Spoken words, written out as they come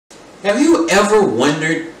Have you ever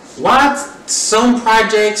wondered why some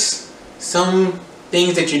projects, some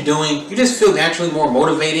things that you're doing, you just feel naturally more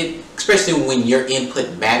motivated, especially when your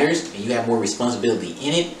input matters and you have more responsibility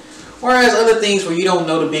in it? Whereas other things where you don't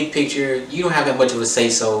know the big picture, you don't have that much of a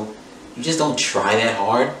say-so, you just don't try that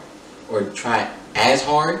hard or try as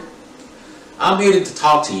hard? I'm here to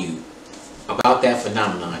talk to you about that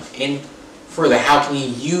phenomenon and further how can you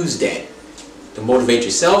use that to motivate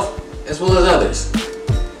yourself as well as others.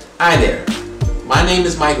 Hi there, my name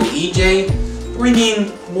is Michael EJ,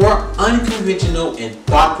 bringing more unconventional and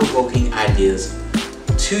thought-provoking ideas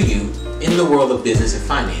to you in the world of business and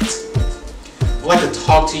finance. I'd like to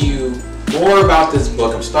talk to you more about this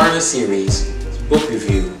book. I'm starting a series, book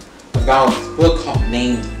review, about a book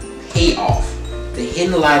named Payoff, The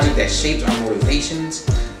Hidden Logic That Shapes Our Motivations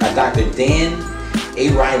by Dr. Dan A.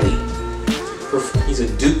 Riley. He's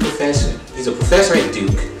a Duke professor. He's a professor at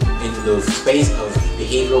Duke in the space of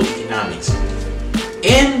behavioral economics.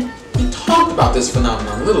 And he talked about this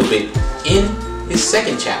phenomenon a little bit in his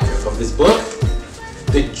second chapter of this book,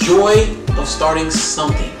 The Joy of Starting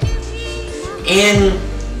Something. And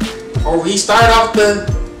he started off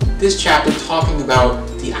this chapter talking about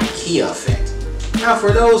the IKEA effect. Now,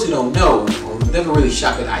 for those who don't know or never really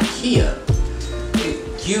shop at IKEA,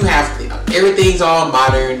 you have everything's all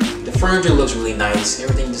modern. The furniture looks really nice.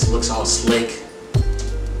 Everything just looks all slick.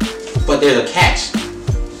 But there's a catch.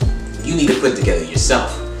 You need to put it together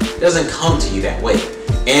yourself. It doesn't come to you that way.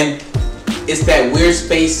 And it's that weird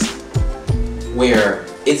space where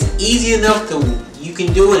it's easy enough you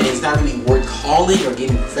can do it and it's not really worth calling or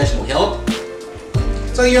getting professional help.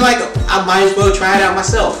 So you're like, I might as well try it out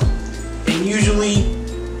myself. And usually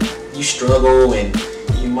you struggle and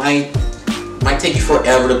it might take you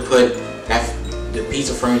forever to put the piece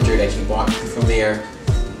of furniture that you bought from there,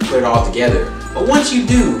 put it all together. But once you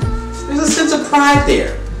do, there's a sense of pride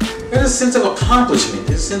there. There's a sense of accomplishment.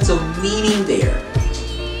 There's a sense of meaning there.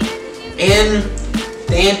 And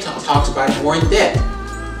Dan talks about it more in depth.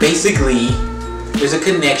 Basically, there's a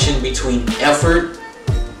connection between effort,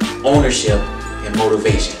 ownership, and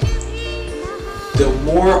motivation. The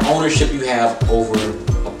more ownership you have over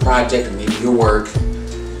a project or maybe your work,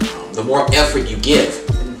 the more effort you give.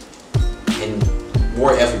 And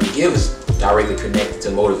more effort you give is directly connected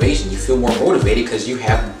to motivation. You feel more motivated because you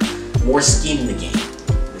have more skin in the game,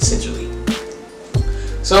 essentially.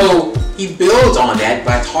 So he builds on that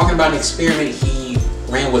by talking about an experiment he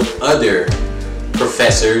ran with other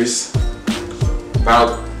professors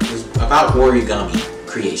about origami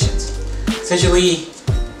creations. Essentially,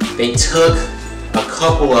 they took a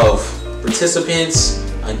couple of participants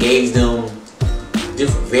and gave them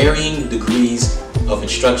varying degrees of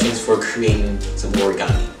instructions for creating some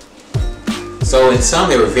origami. So in some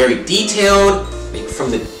they were very detailed,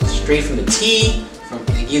 straight from the T,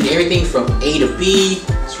 they give everything from A to B,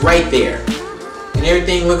 it's right there. And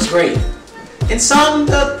everything looks great. And some,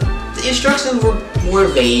 the instructions were more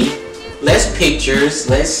vague, less pictures,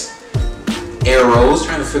 less arrows,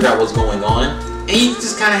 trying to figure out what's going on. And you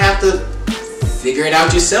just kind of have to figure it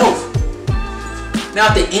out yourself. Now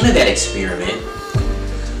at the end of that experiment,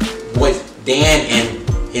 what Dan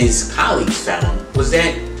and his colleagues found was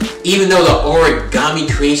that even though the origami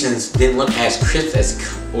creations didn't look as crisp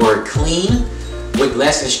or clean with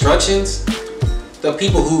less instructions, the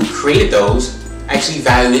people who created those actually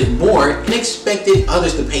valued it more and expected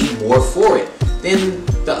others to pay more for it than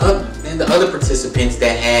the other participants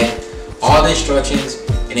that had all the instructions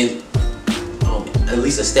and it at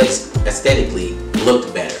least aesthetically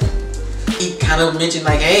looked better. He kind of mentioned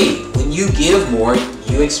like, hey, when you give more,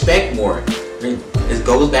 you expect more. It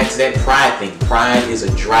goes back to that pride thing. Pride is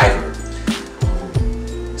a driver.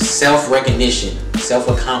 Self-recognition,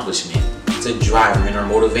 self-accomplishment, it's a driver in our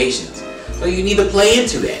motivations. So you need to play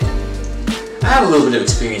into that. I have a little bit of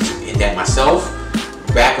experience in that myself.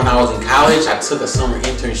 Back when I was in college, I took a summer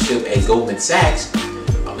internship at Goldman Sachs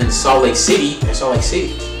in Salt Lake City.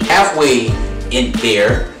 Halfway in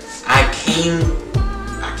there, I came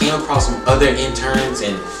across some other interns,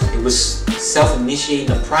 and it was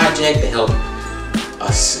self-initiating a project to help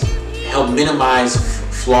minimize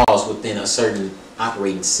flaws within a certain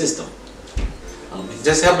operating system.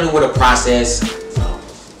 Just helping with a process,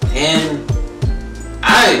 and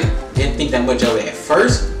I didn't think that much of it at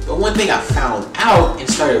first, but one thing I found out and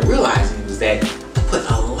started realizing was that I put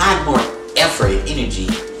a lot more effort and energy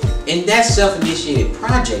in that self-initiated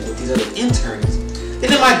project with these other interns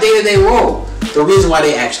than in my day-to-day role. The reason why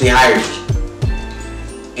they actually hired me.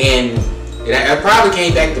 And it probably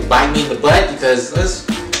came back to bite me in the butt because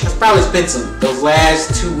I've probably spent those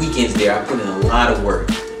last 2 weekends there. I put in a lot of work.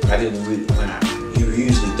 I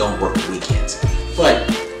usually don't work weekends, but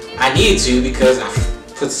I needed to, because I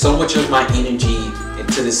put so much of my energy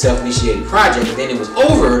into the self-initiated project, and then it was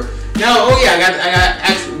over. Now, oh yeah, I got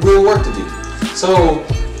actual real work to do. So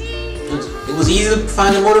it was easy to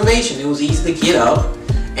find the motivation. It was easy to get up,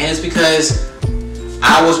 and it's because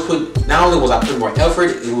not only was I putting more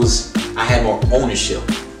effort, I had more ownership.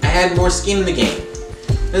 I had more skin in the game.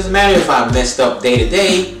 It doesn't matter if I messed up day to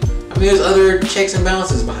day. I mean, there's other checks and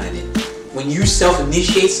balances behind it. When you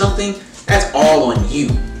self-initiate something, that's all on you.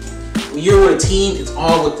 When you're with a team, it's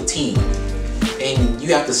all with the team. And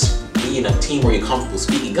you have to be in a team where you're comfortable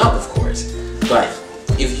speaking up, of course. But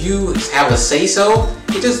if you have a say-so,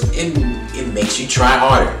 it makes you try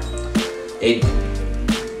harder. It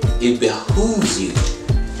behooves you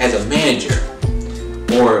as a manager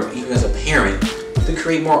or even as a parent to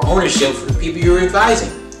create more ownership for the people you're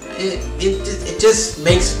advising. It just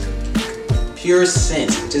makes pure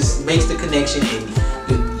sense. It just makes the connection,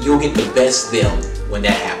 and you'll get the best them when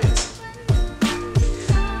that happens.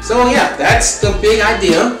 So yeah, that's the big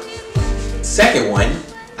idea. Second one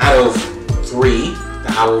out of 3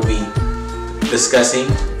 that I will be discussing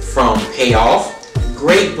from Payoff.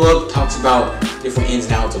 Great book, talks about different ins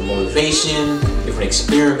and outs of motivation, different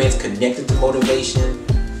experiments connected to motivation.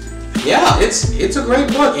 Yeah, it's a great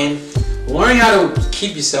book, and learning how to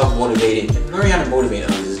keep yourself motivated and learning how to motivate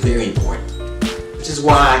others is very important. Which is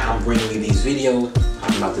why I'm bringing you these videos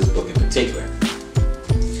talking about this book in particular.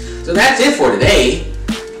 So that's it for today.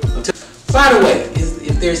 By the way,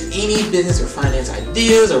 if there's any business or finance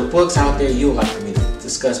ideas or books out there you would like for me to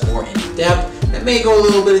discuss more in depth that may go a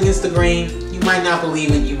little bit against the grain, you might not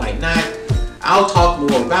believe it, you might not, I'll talk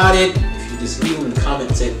more about it. If you just leave them in the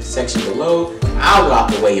comment section below, I'll go out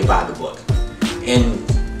the way and buy the book. And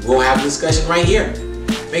we'll have a discussion right here.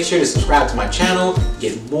 Make sure to subscribe to my channel,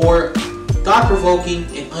 get more thought-provoking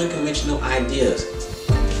and unconventional ideas.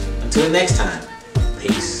 Until next time,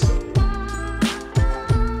 peace.